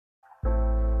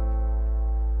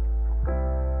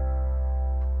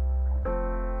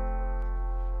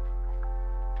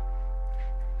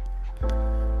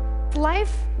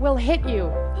life will hit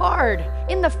you hard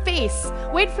in the face,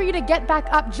 wait for you to get back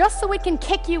up just so it can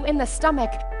kick you in the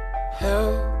stomach.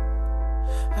 Help,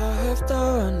 I have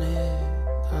done it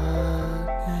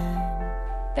again.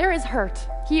 There is hurt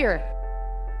here.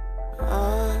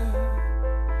 I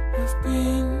have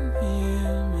been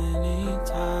here many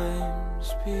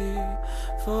times before.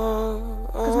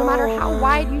 Because no matter how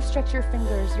wide you stretch your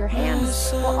fingers, your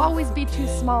hands will always be too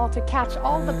small to catch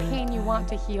all the pain you want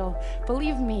to heal.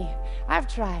 Believe me, I've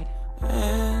tried.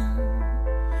 And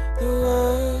the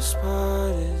worst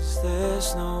part is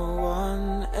there's no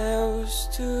one else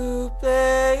to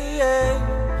blame.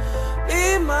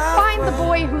 Find the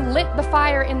boy who lit the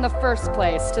fire in the first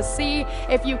place to see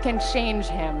if you can change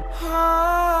him.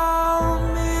 Hold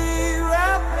me,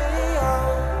 wrap me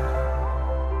up.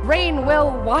 Rain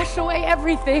will wash away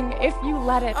everything if you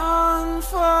let it.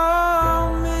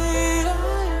 Unfold me,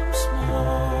 I am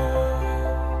small.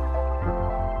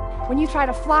 When you try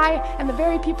to fly and the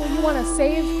very people you want to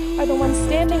save are the ones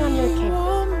standing on your cape.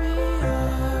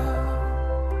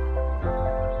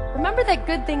 Remember that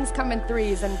good things come in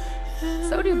threes, and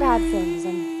so do bad things.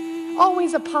 And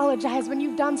always apologize when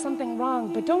you've done something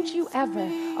wrong, but don't you ever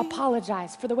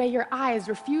apologize for the way your eyes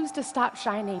refuse to stop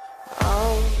shining.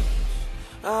 Ouch,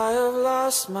 I have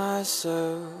lost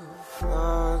myself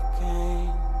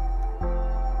again.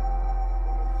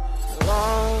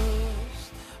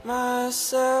 Lost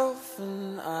myself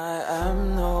and I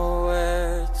am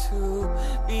nowhere to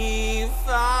be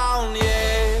found.